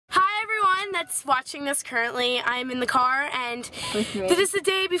that's watching this currently, I'm in the car, and this is the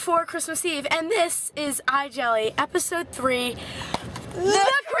day before Christmas Eve, and this is iJelly, episode 3, the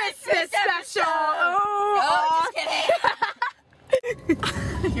Christmas special! Oh, just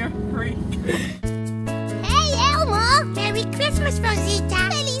kidding! You're a freak. Hey, Elmo! Merry Christmas, Rosita!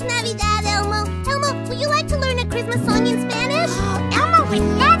 Feliz Navidad, Elmo! Elmo, would you like to learn a Christmas song in Spanish? Oh, Elmo would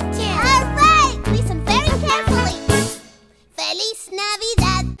love to! All right! Listen very carefully. Feliz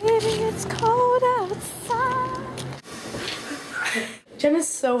Navidad! Baby, it's cold outside. Jen is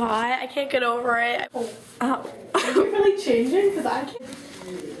so hot, I can't get over it. Oh. Are you really changing? Because I can't.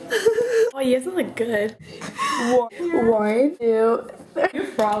 Oh, you guys look good. 1, 2, 3. You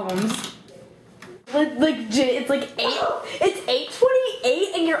have problems. It's like 8. It's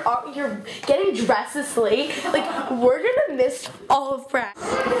 8:28, and you're getting dressed this late. Like, we're gonna miss all of practice.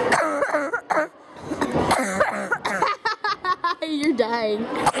 You're dying.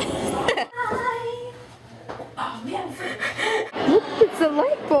 Oh man! Look, it's the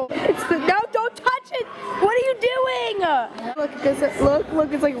light bulb. It's the no! Don't touch it! What are you doing? Look,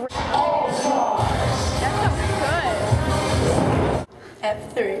 look! It's like. That sounds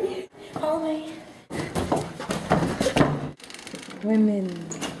good. F3. Follow me. Women.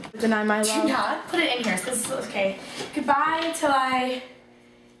 Deny my love. Do not put it in here. So this is okay. Goodbye until I,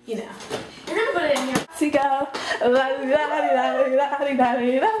 you know. You're gonna put it in here. To go.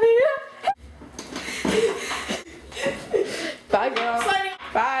 Bye, girl. Sliding.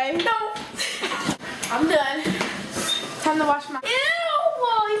 Bye. No. I'm done. Time to wash my. Ew!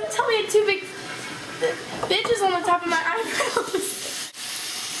 Well, you can tell me I had 2 big bitches on the top of my eyebrows.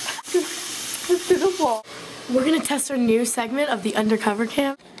 It's beautiful. We're gonna test our new segment of the undercover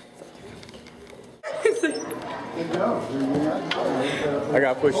cam. I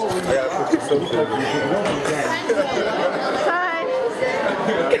got pushed. So Hi.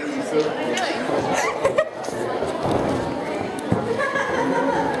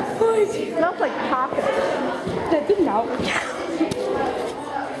 It smells like tacos. That did not work out.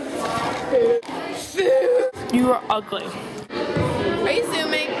 You are ugly. Are you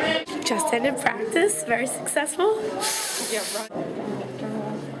zooming? Just ended practice. Very successful. Yeah, run.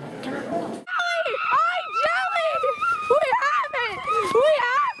 iJelly! We have it! We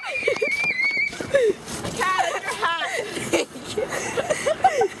have it! Kat, you're hot.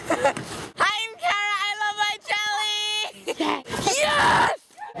 I'm Kara, I love iJelly! Yes!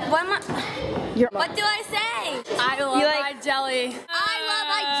 What do I say? I love iJelly. I love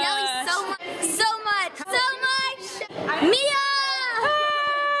iJelly so much, so much, so much! Mia!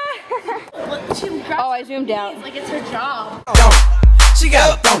 Oh, I zoomed out. Like it's her job. She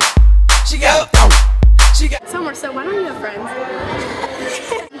got Summer, so why don't you have friends?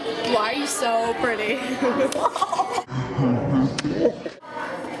 Why are you so pretty?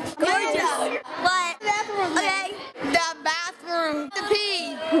 What? Okay. The bathroom. The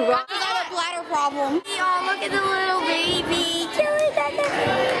pee. I got a bladder problem. Oh, look at the little baby. Jelly got the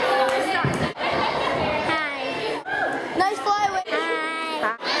Hi. Nice flyway.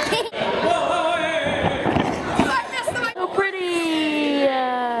 Hi. So pretty.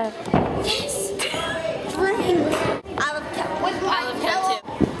 Yes.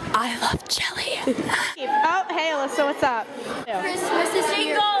 I love jelly. Oh, hey, Alyssa, what's up? Christmas is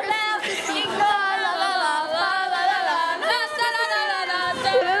here. Jingle bells, jingle la la la la la la la la.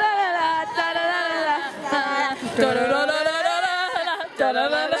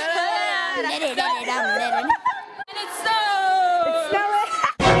 And it's snowing.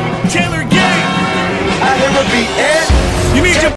 Taylor Gang. I hear a beat. You need your